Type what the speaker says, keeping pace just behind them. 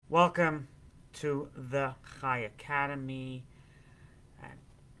Welcome to the Chai Academy,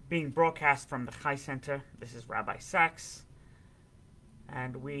 being broadcast from the Chai Center. This is Rabbi Sachs,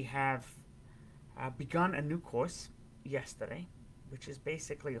 and we have begun a new course yesterday, which is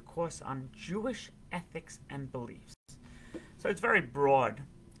basically a course on Jewish ethics and beliefs. So it's very broad,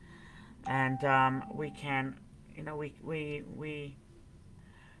 and we can, we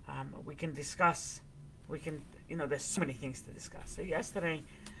can discuss. We can, there's so many things to discuss. So yesterday,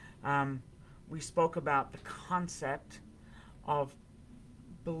 we spoke about the concept of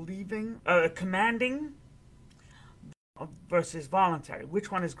commanding versus voluntary.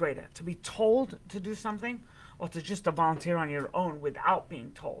 Which one is greater? To be told to do something, or to just to volunteer on your own without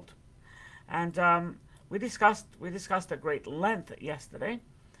being told? And we discussed at great length yesterday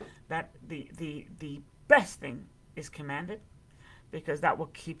that the best thing is commanded, because that will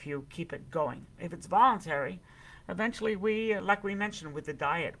keep it going. If it's voluntary, eventually like we mentioned with the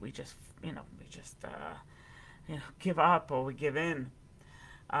diet, we just give up, or we give in.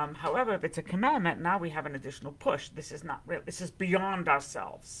 However, if it's a commandment, now we have an additional push. This is not real. This is beyond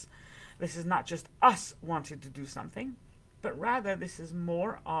ourselves. This is not just us wanting to do something, but rather this is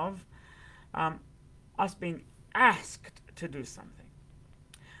more of us being asked to do something,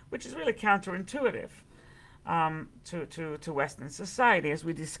 which is really counterintuitive to Western society, as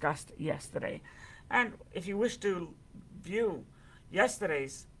we discussed yesterday. And if you wish to view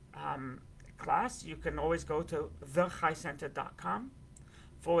yesterday's class, you can always go to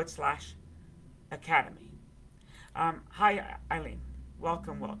thechaicenter.com/academy. Hi, Eileen.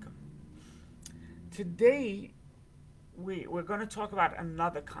 Welcome. Today, we're going to talk about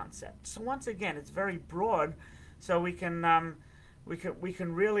another concept. So once again, it's very broad, so we can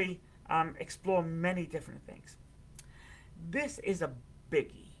really explore many different things. This is a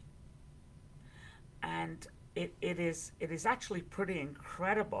biggie, and it is actually pretty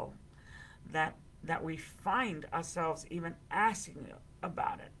incredible that we find ourselves even asking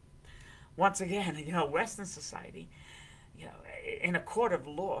about it. Once again, Western society, in a court of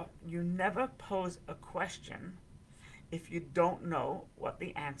law, you never pose a question if you don't know what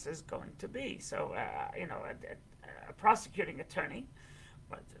the answer is going to be. So, a prosecuting attorney,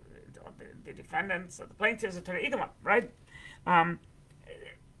 but the defendants or the plaintiff's attorney, either one, right?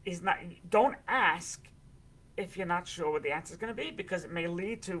 Don't ask if you're not sure what the answer is going to be, because it may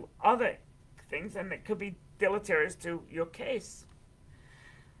lead to other things, and it could be deleterious to your case.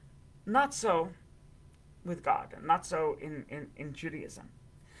 Not so with God, and not so in Judaism.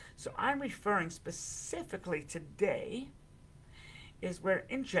 So I'm referring specifically today is where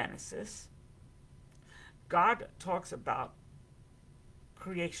in Genesis, God talks about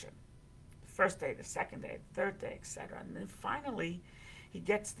creation. The first day, the second day, the third day, etc. And then finally, he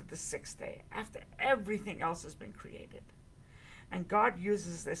gets to the sixth day, after everything else has been created. And God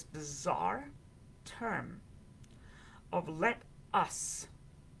uses this bizarre term of "let us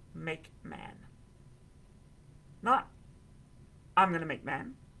make man." Not, "I'm going to make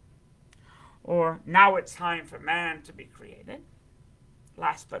man," or "now it's time for man to be created."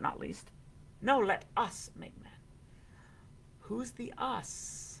 Last but not least, no, "let us make man." Who's the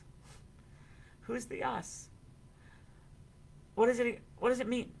us? Who's the us? What does it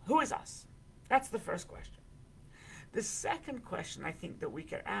mean? Who is us? That's the first question. The second question I think that we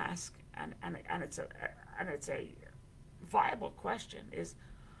could ask, and it's a viable question, is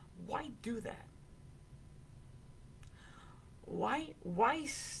why do that? Why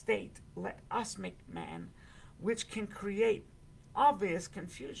state "let us make man," which can create obvious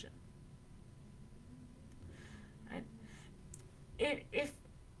confusion? Right? If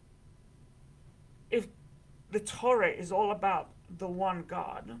the Torah is all about the one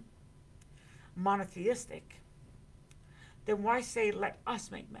God, monotheistic, then why say "let us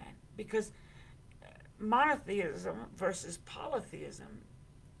make man"? Because monotheism versus polytheism,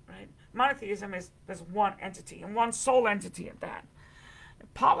 right? Monotheism is there's one entity, and one sole entity at that.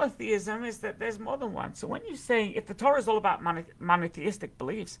 Polytheism is that there's more than one. So when you say, if the Torah is all about monotheistic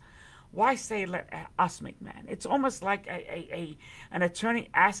beliefs, why say "let us make man"? It's almost like an attorney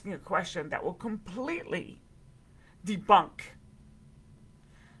asking a question that will completely debunk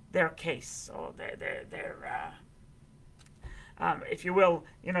their case, or their if you will,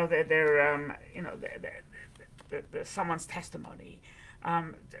 someone's testimony,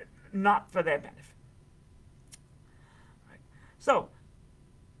 not for their benefit. Right? So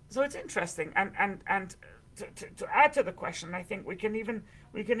it's interesting, and to add to the question, I think we can even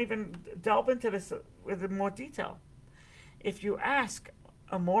delve into this with more detail. If you ask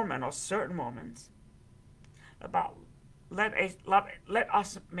a Mormon or certain Mormons about let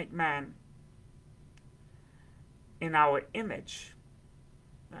us make man in our image,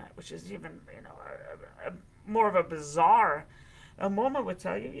 which is even, more of a bizarre. A Mormon would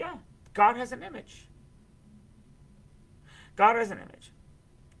tell you, yeah, God has an image. God has an image.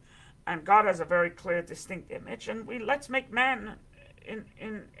 And God has a very clear, distinct image. And let's make man in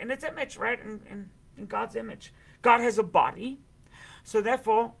its image, right? In God's image. God has a body. So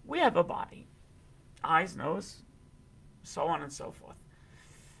therefore, we have a body. Eyes, nose, so on and so forth.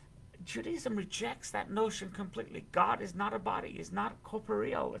 Judaism rejects that notion completely. God is not a body. It's not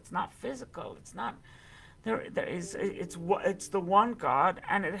corporeal. It's not physical. It's not. It's the one God,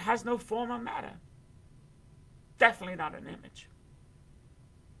 and it has no form or matter. Definitely not an image.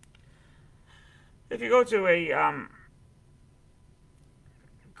 If you go to a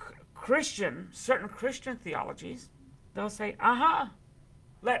certain Christian theologies, they'll say,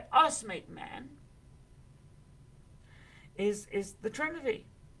 let us make man is the Trinity.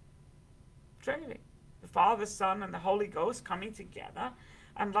 Trinity. The Father, Son, and the Holy Ghost coming together,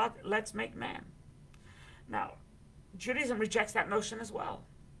 and let's make man. Now, Judaism rejects that notion as well.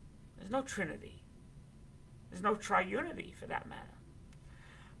 There's no Trinity. There's no triunity, for that matter.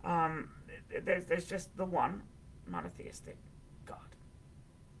 There's just the one monotheistic God.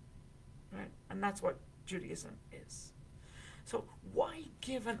 Right? And that's what Judaism is. So why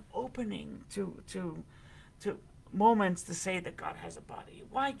give an opening to moments to say that God has a body?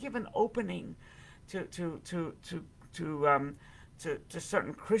 Why give an opening to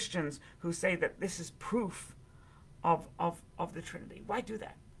certain Christians who say that this is proof of the Trinity? Why do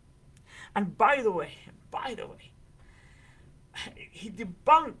that? And by the way, he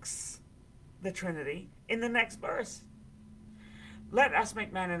debunks the Trinity in the next verse. Let us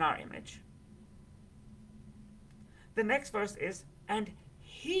make man in our image. The next verse is, and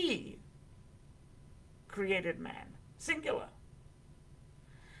he created man, singular.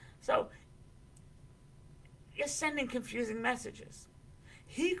 So you're sending confusing messages.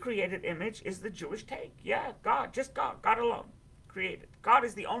 He created image is the Jewish take. Yeah, God, just God alone created. God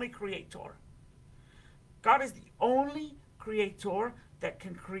is the only creator. God is the only creator that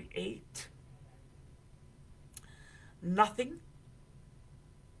can create nothing,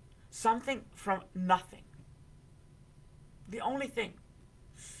 something from nothing. The only thing.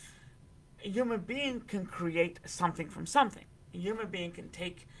 A human being can create something from something. A human being can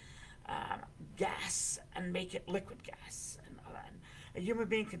take gas and make it liquid gas. And a human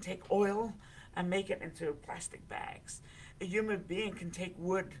being can take oil and make it into plastic bags. A human being can take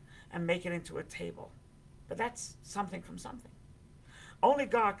wood and make it into a table. But that's something from something. Only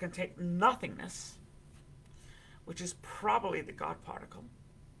God can take nothingness, which is probably the God particle.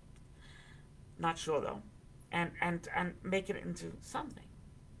 Not sure though. And make it into something.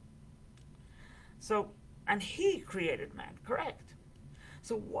 So, and he created man, correct.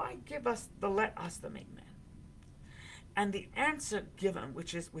 So why give us the let us to make man? And the answer given,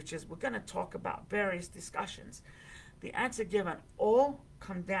 which is we're going to talk about various discussions. The answer given all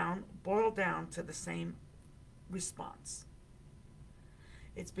boil down to the same response.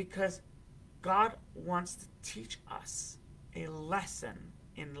 It's because God wants to teach us a lesson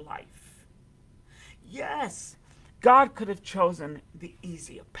in life. Yes, God could have chosen the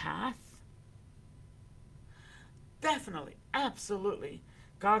easier path. Definitely, absolutely.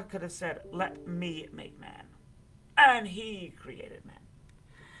 God could have said, let me make man. And he created man.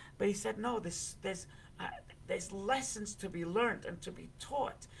 But he said, no, there's lessons to be learned and to be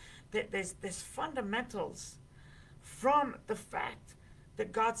taught. There's fundamentals from the fact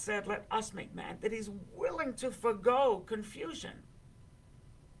that God said, let us make man, that he's willing to forgo confusion.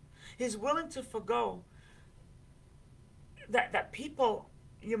 He's willing to forgo that people,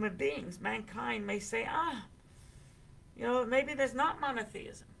 human beings, mankind may say, maybe there's not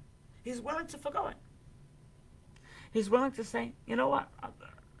monotheism. He's willing to forgo it. He's willing to say, you know what?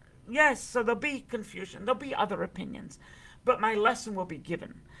 Yes, so there'll be confusion. There'll be other opinions. But my lesson will be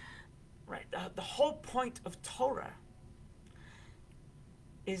given. Right? The whole point of Torah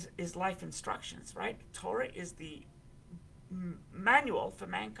is life instructions, right? Torah is the manual for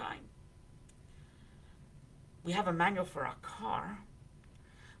mankind. We have a manual for our car.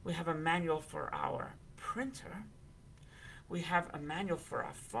 We have a manual for our printer. We have a manual for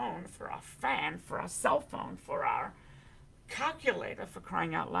our phone, for our fan, for our cell phone, for our calculator, for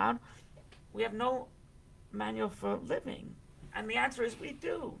crying out loud. We have no manual for living. And the answer is we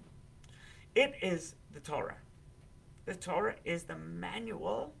do. It is the Torah. The Torah is the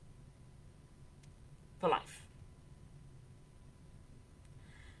manual for life.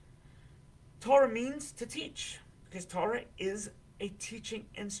 Torah means to teach, because Torah is a teaching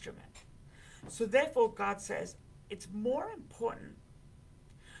instrument. So therefore, God says, it's more important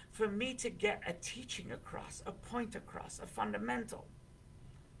for me to get a teaching across, a point across, a fundamental,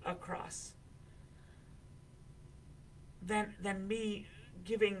 us than me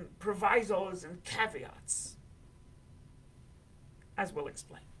giving provisos and caveats, as we'll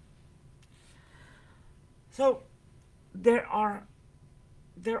explain. So there are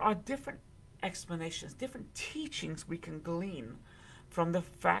different explanations, different teachings we can glean from the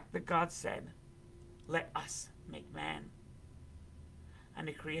fact that God said, let us make man. And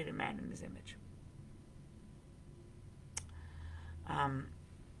he created man in his image.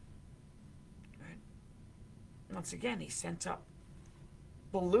 Once again, he sent up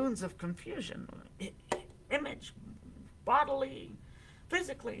balloons of confusion. Image, bodily,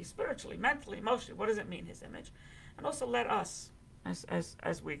 physically, spiritually, mentally, emotionally. What does it mean, his image? And also let us,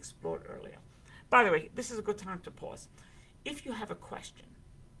 as we explored earlier. By the way, this is a good time to pause. If you have a question,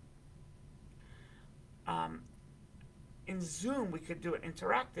 in Zoom we could do it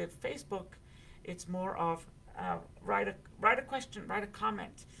interactive. Facebook, it's more of write a question, write a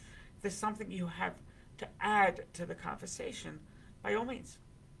comment. If there's something you have to add to the conversation, by all means,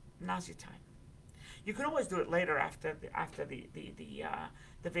 now's your time. You can always do it later after the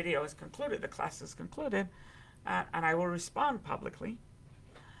video is concluded, the class is concluded, and I will respond publicly.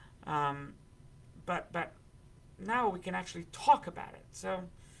 But now we can actually talk about it. So,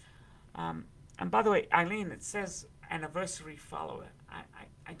 and by the way, Eileen, it says anniversary follower.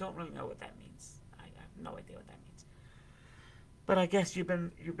 I don't really know what that means. I have no idea what that means. But I guess you've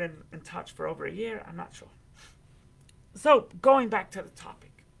been in touch for over a year. I'm not sure. So going back to the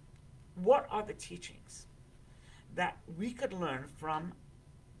topic, what are the teachings that we could learn from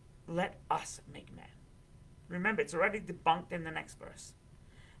let us make man? Remember, it's already debunked in the next verse.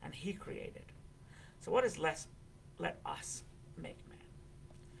 And he created. So what is let us make man?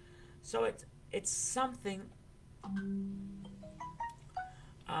 So it's something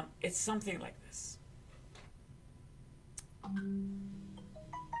like this.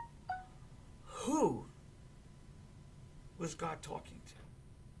 Who was God talking to?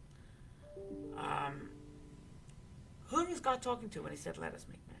 Who was God talking to when he said, let us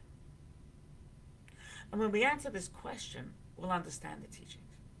make man? And when we answer this question, we'll understand the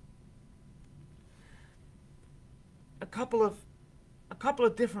teachings. A couple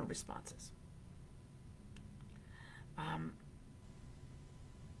of different responses.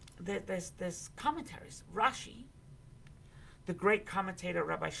 There's commentaries. Rashi, the great commentator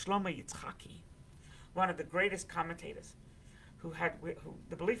Rabbi Shlomo Yitzchaki, one of the greatest commentators, who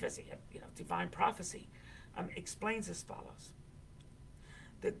the belief is he had divine prophecy, explains as follows: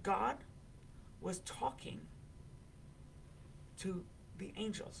 that God was talking to the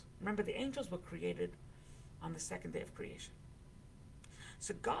angels. Remember, the angels were created on the second day of creation.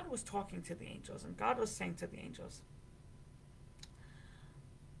 So God was talking to the angels, and God was saying to the angels,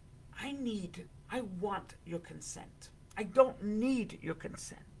 I want your consent. I don't need your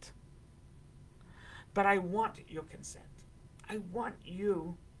consent, but I want your consent. I want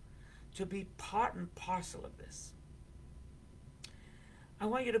you to be part and parcel of this. I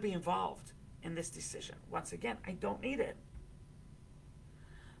want you to be involved in this decision. Once again, I don't need it.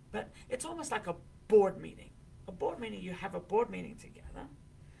 But it's almost like a board meeting. A board meeting, you have a board meeting together,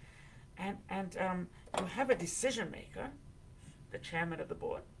 and you have a decision maker, the chairman of the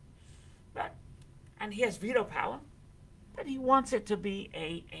board, and he has veto power, but he wants it to be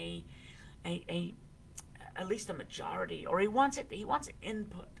at least a majority, or he wants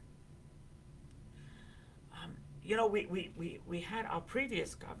input. We had our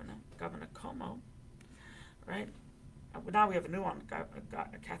previous Governor Cuomo, right? Now we have a new one,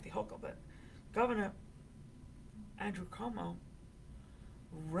 Kathy Hochul, but Governor Andrew Cuomo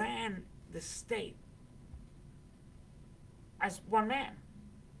ran the state as one man.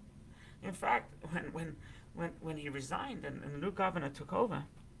 In fact, when he resigned and the new governor took over,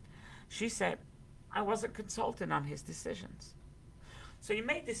 she said, I wasn't consulted on his decisions. So he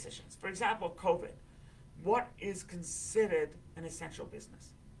made decisions. For example, COVID. What is considered an essential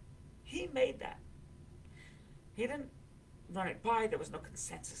business? He made that. He didn't run it by. There was no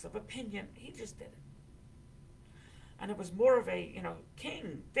consensus of opinion. He just did it. And it was more of a,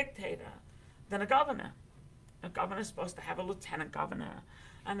 king, dictator, than a governor. A governor is supposed to have a lieutenant governor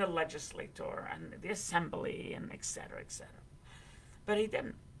and a legislator and the assembly and et cetera, et cetera. But he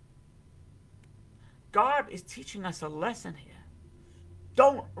didn't. God is teaching us a lesson here.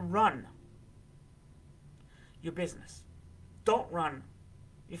 Don't run your business. Don't run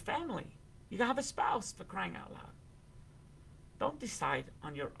your family. You have a spouse, for crying out loud. Don't decide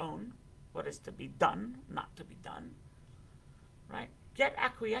on your own what is to be done, not to be done. Right? Get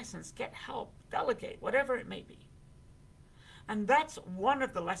acquiescence, get help, delegate, whatever it may be. And that's one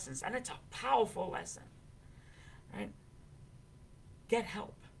of the lessons, and it's a powerful lesson. Right? Get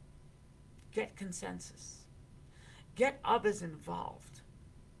help. Get consensus. Get others involved.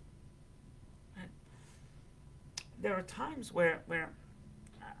 Right? There are times where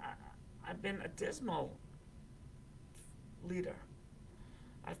I've been a dismal leader.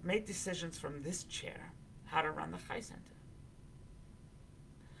 I've made decisions from this chair how to run the Chai Center.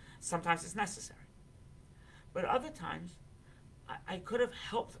 Sometimes it's necessary. But other times, I could have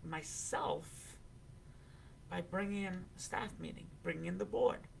helped myself by bringing in a staff meeting, bringing in the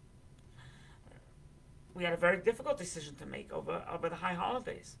board. We had a very difficult decision to make over the high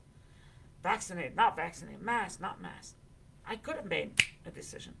holidays. Vaccinated, not vaccinated, mask, not mask. I could have made a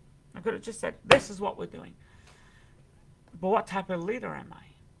decision. I could have just said, this is what we're doing. But what type of leader am I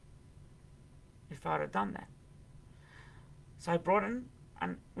if I had done that? So I brought in,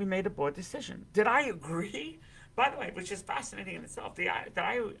 and we made a board decision. Did I agree? By the way, which is fascinating in itself. Did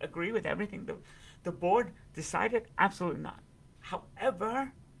I agree with everything the board decided? Absolutely not.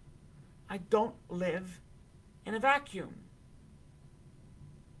 However, I don't live in a vacuum.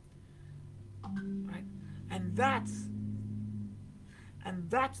 Right? And that's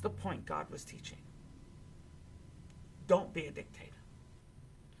the point God was teaching. Don't be a dictator.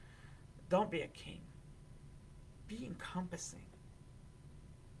 Don't be a king. Be encompassing.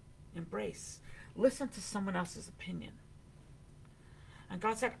 Embrace. Listen to someone else's opinion. And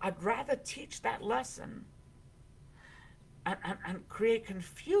God said, I'd rather teach that lesson and create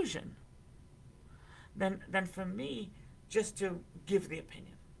confusion than for me just to give the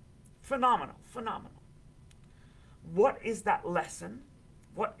opinion. Phenomenal, phenomenal. What is that lesson?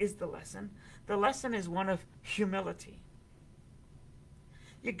 What is the lesson? The lesson is one of humility.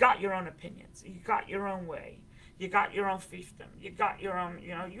 You got your own opinions. You got your own way. You got your own fiefdom. You got your own,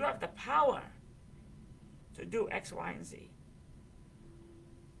 you have the power to do X, Y, and Z.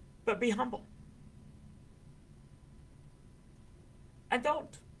 But be humble. And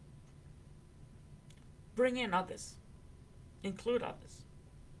don't. Bring in others. Include others.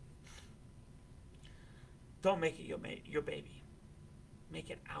 Don't make it your baby. Make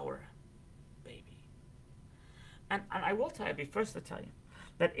it our baby. And I will tell you, I'll be first to tell you,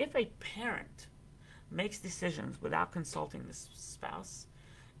 that if a parent makes decisions without consulting the spouse,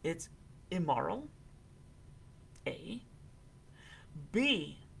 it's immoral, A.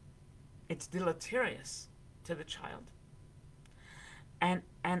 B, it's deleterious to the child. And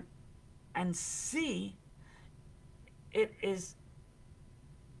C, it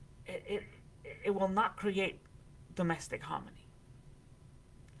will not create domestic harmony.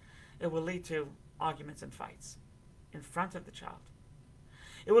 It will lead to arguments and fights in front of the child.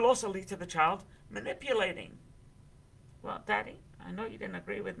 It will also lead to the child manipulating. Well, Daddy, I know you didn't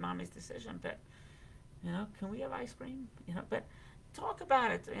agree with Mommy's decision, but, can we have ice cream? But talk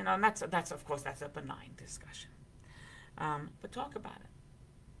about it. And that's of course, that's a benign discussion. But talk about it.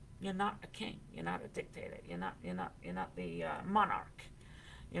 You're not a king. You're not a dictator. You're not the monarch.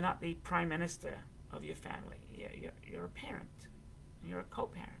 You're not the prime minister of your family. You're a parent. You're a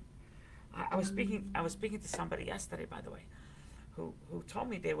co-parent. I was speaking to somebody yesterday, by the way, who told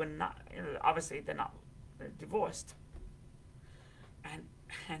me they were not, obviously they're divorced,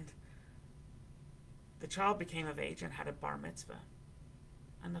 and the child became of age and had a bar mitzvah,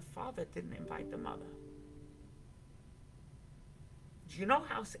 and the father didn't invite the mother. Do you know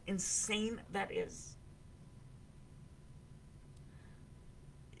how insane that is?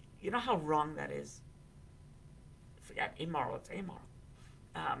 You know how wrong that is? Forget immoral, it's amoral.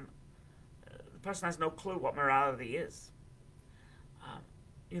 The person has no clue what morality is.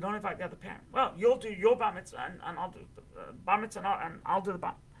 You don't invite the other parent. Well, you'll do your bar mitzvah, and I'll do bar mitzvah, and I'll do the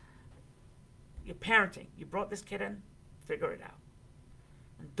bar. You're parenting. You brought this kid in, figure it out.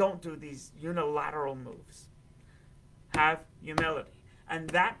 And don't do these unilateral moves. Have humility. And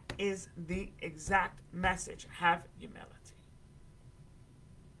that is the exact message. Have humility.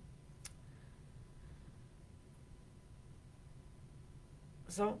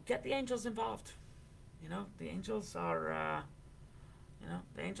 So get the angels involved. The angels are,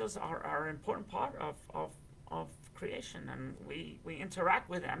 the angels are an important part of creation, and we interact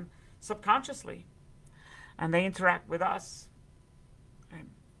with them subconsciously, and they interact with us. And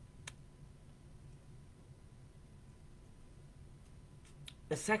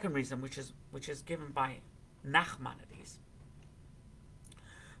the second reason, which is given by Nachmanides,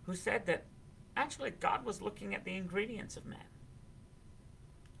 who said that actually God was looking at the ingredients of man.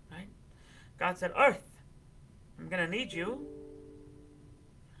 Right? God said, Earth, I'm going to need you.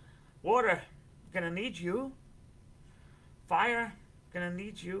 Water, I'm going to need you. Fire, I'm going to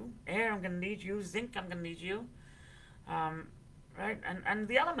need you. Air, I'm going to need you. Zinc, I'm going to need you. Right? And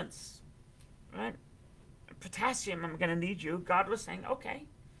the elements. Right? Potassium, I'm going to need you. God was saying, okay,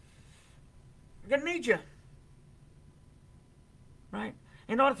 I'm going to need you. Right?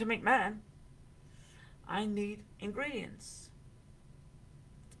 In order to make man, I need ingredients.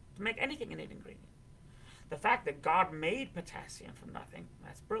 To make anything, you need ingredients. The fact that God made potassium from nothing,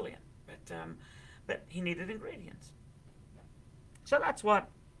 that's brilliant. But he needed ingredients. So that's what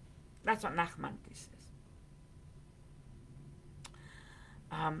Nachmanides says.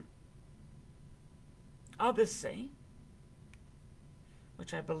 Others say,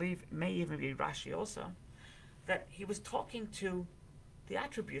 which I believe may even be Rashi also, that he was talking to the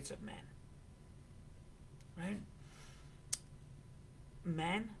attributes of man. Right?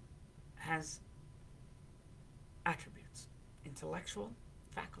 Man has attributes: intellectual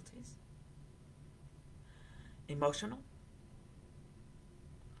faculties, emotional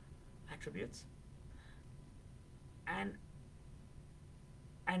attributes, and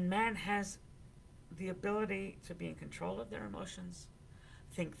man has the ability to be in control of their emotions,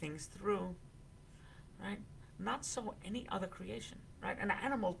 think things through, right? Not so any other creation, right? An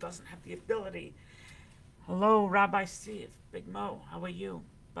animal doesn't have the ability. Hello, Rabbi Steve, Big Mo, how are you?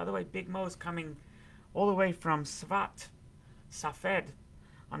 By the way, Big Mo is coming all the way from Svat, Safed,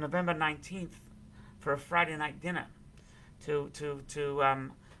 on November 19th for a Friday night dinner. We're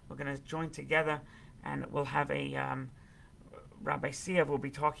going to join together, and we'll have a Rabbi Siev will be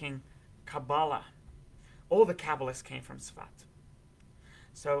talking Kabbalah. All the Kabbalists came from Svat.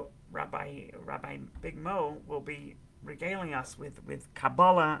 So Rabbi Big Mo will be regaling us with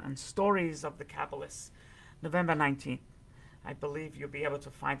Kabbalah and stories of the Kabbalists. November 19th. I believe you'll be able to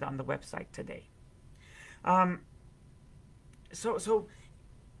find it on the website today. So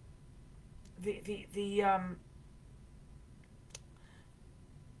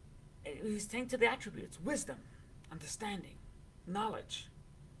he's saying to the attributes: wisdom, understanding, knowledge,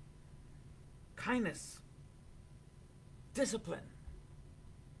 kindness, discipline,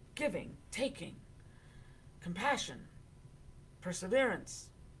 giving, taking, compassion, perseverance,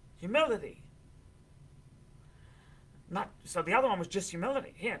 humility. So the other one was just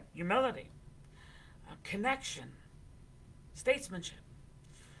humility. Here, humility, connection, statesmanship.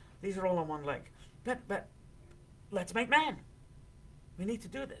 These are all on one leg. But let's make man. We need to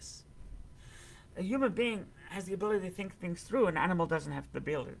do this. A human being has the ability to think things through. An animal doesn't have the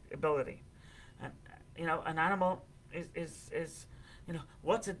ability. And, an animal is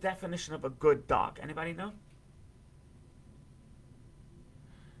what's a definition of a good dog? Anybody know?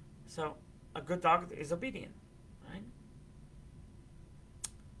 So a good dog is obedient, right?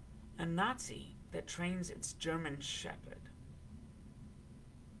 A Nazi that trains its German Shepherd,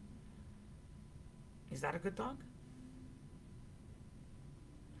 is that a good dog?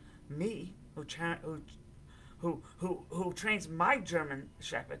 Me, who trains my German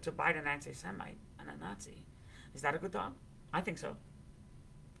Shepherd to bite an anti-Semite and a Nazi, is that a good dog? I think so.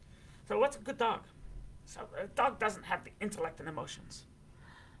 So what's a good dog? So a dog doesn't have the intellect and emotions,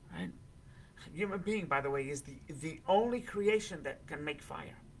 right? A human being, by the way, is the only creation that can make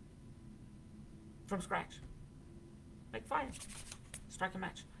fire from scratch. Make fire. Strike a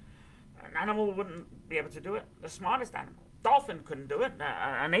match. An animal wouldn't be able to do it. The smartest animal. Dolphin couldn't do it.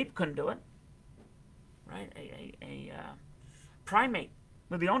 An ape couldn't do it. Right? A primate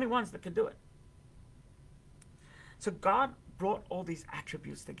were the only ones that could do it. So God brought all these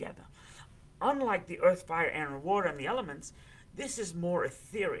attributes together. Unlike the earth, fire, air, and water and the elements, this is more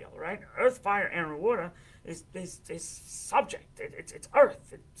ethereal, right? Earth, fire, air, and water is subject. It's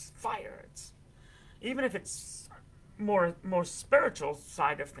earth. It's fire. It's even if it's more spiritual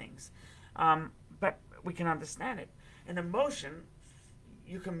side of things, but we can understand it. An emotion,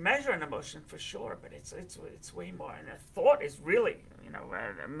 you can measure an emotion for sure, but it's way more. And a thought is really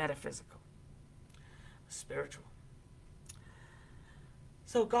metaphysical, spiritual.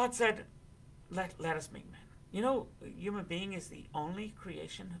 So God said, let us make man. Human being is the only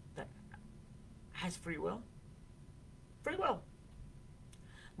creation that has free will. Free will.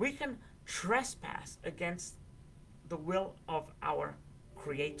 We can trespass against the will of our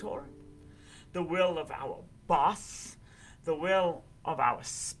creator, the will of our boss, the will of our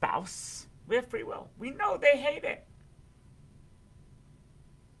spouse. We have free will. We know they hate it.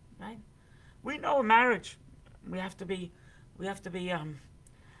 Right? We know in marriage we have to be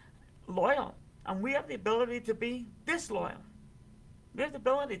loyal, and we have the ability to be disloyal. We have the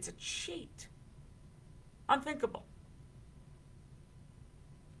ability to cheat. Unthinkable.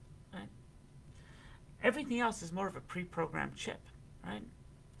 Right? Everything else is more of a pre-programmed chip, right?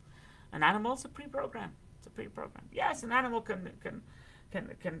 An animal's a pre-programmed. It's a pre-programmed. Yes, an animal can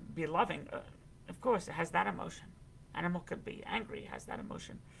be loving. Of course, it has that emotion. Animal could be angry, has that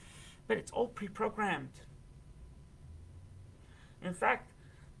emotion, but it's all pre-programmed. In fact,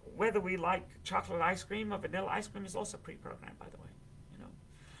 whether we like chocolate ice cream or vanilla ice cream is also pre-programmed, by the way. You know,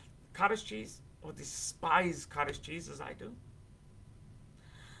 cottage cheese, or despise cottage cheese as I do.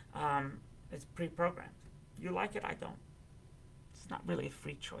 It's pre-programmed. You like it, I don't. It's not really a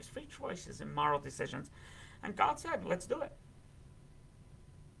free choice. Free choice is immoral decisions. And God said, let's do it.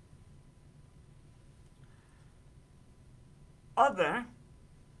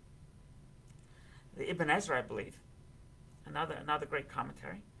 The Ibn Ezra, I believe, another great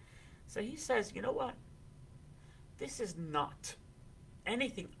commentary. So he says, you know what? This is not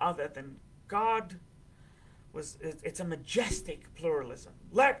anything other than God it's a majestic pluralism.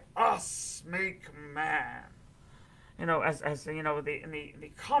 Let us make man. You know, as you know,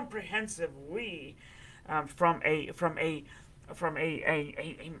 the comprehensive we, from a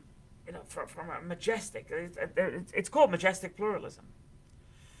majestic. It's called majestic pluralism.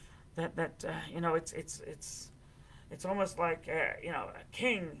 That you know, it's almost like you know, a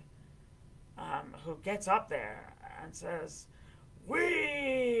king who gets up there and says,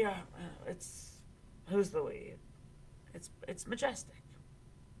 "We." Who's the we? It's majestic.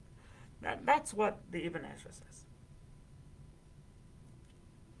 That's what the Ibn Ezra says.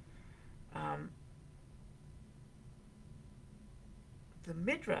 The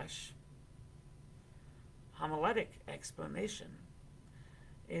Midrash homiletic explanation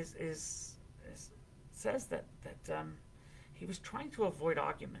says that he was trying to avoid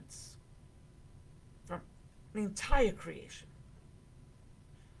arguments from the entire creation.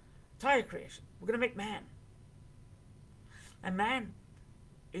 Entire creation. We're going to make man. And man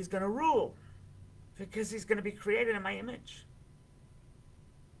is going to rule because he's going to be created in my image.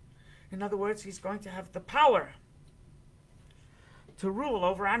 In other words, he's going to have the power to rule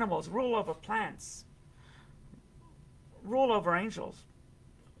over animals, rule over plants, rule over angels,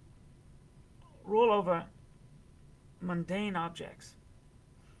 rule over mundane objects.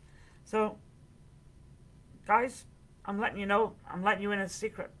 So, guys, I'm letting you know, I'm letting you in a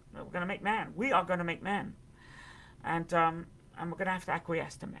secret. We're going to make man. We are going to make man. And we're going to have to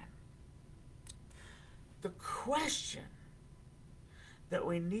acquiesce to man. The question that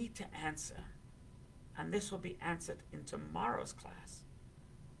we need to answer, and this will be answered in tomorrow's class,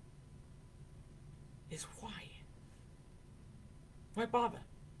 is why? Why bother?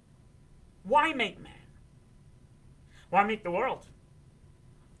 Why make man? Why make the world?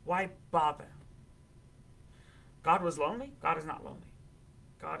 Why bother? God was lonely? God is not lonely.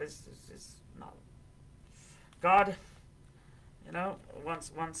 God is not. God, you know,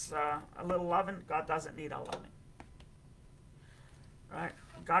 wants a little loving. God doesn't need our loving. Right?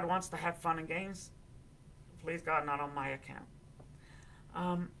 God wants to have fun and games. Please God, not on my account.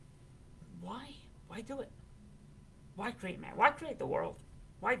 Why? Why do it? Why create man? Why create the world?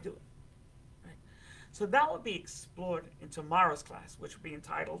 Why do it? Right? So that will be explored in tomorrow's class, which will be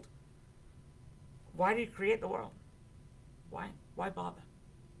entitled, Why do you create the world? Why? Why bother?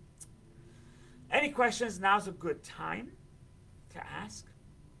 Any questions? Now's a good time to ask.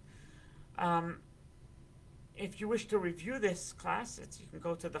 If you wish to review this class, you can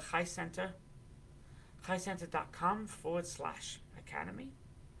go to the Chai Center, chaicenter.com/academy.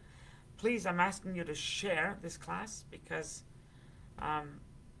 Please, I'm asking you to share this class because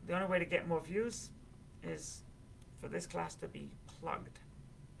the only way to get more views is for this class to be plugged.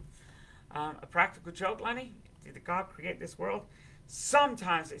 A practical joke, Lenny? Did God create this world?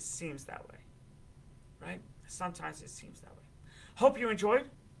 Sometimes it seems that way. Right? Sometimes it seems that way. Hope you enjoyed,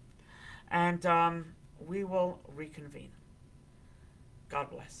 and we will reconvene. God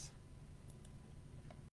bless.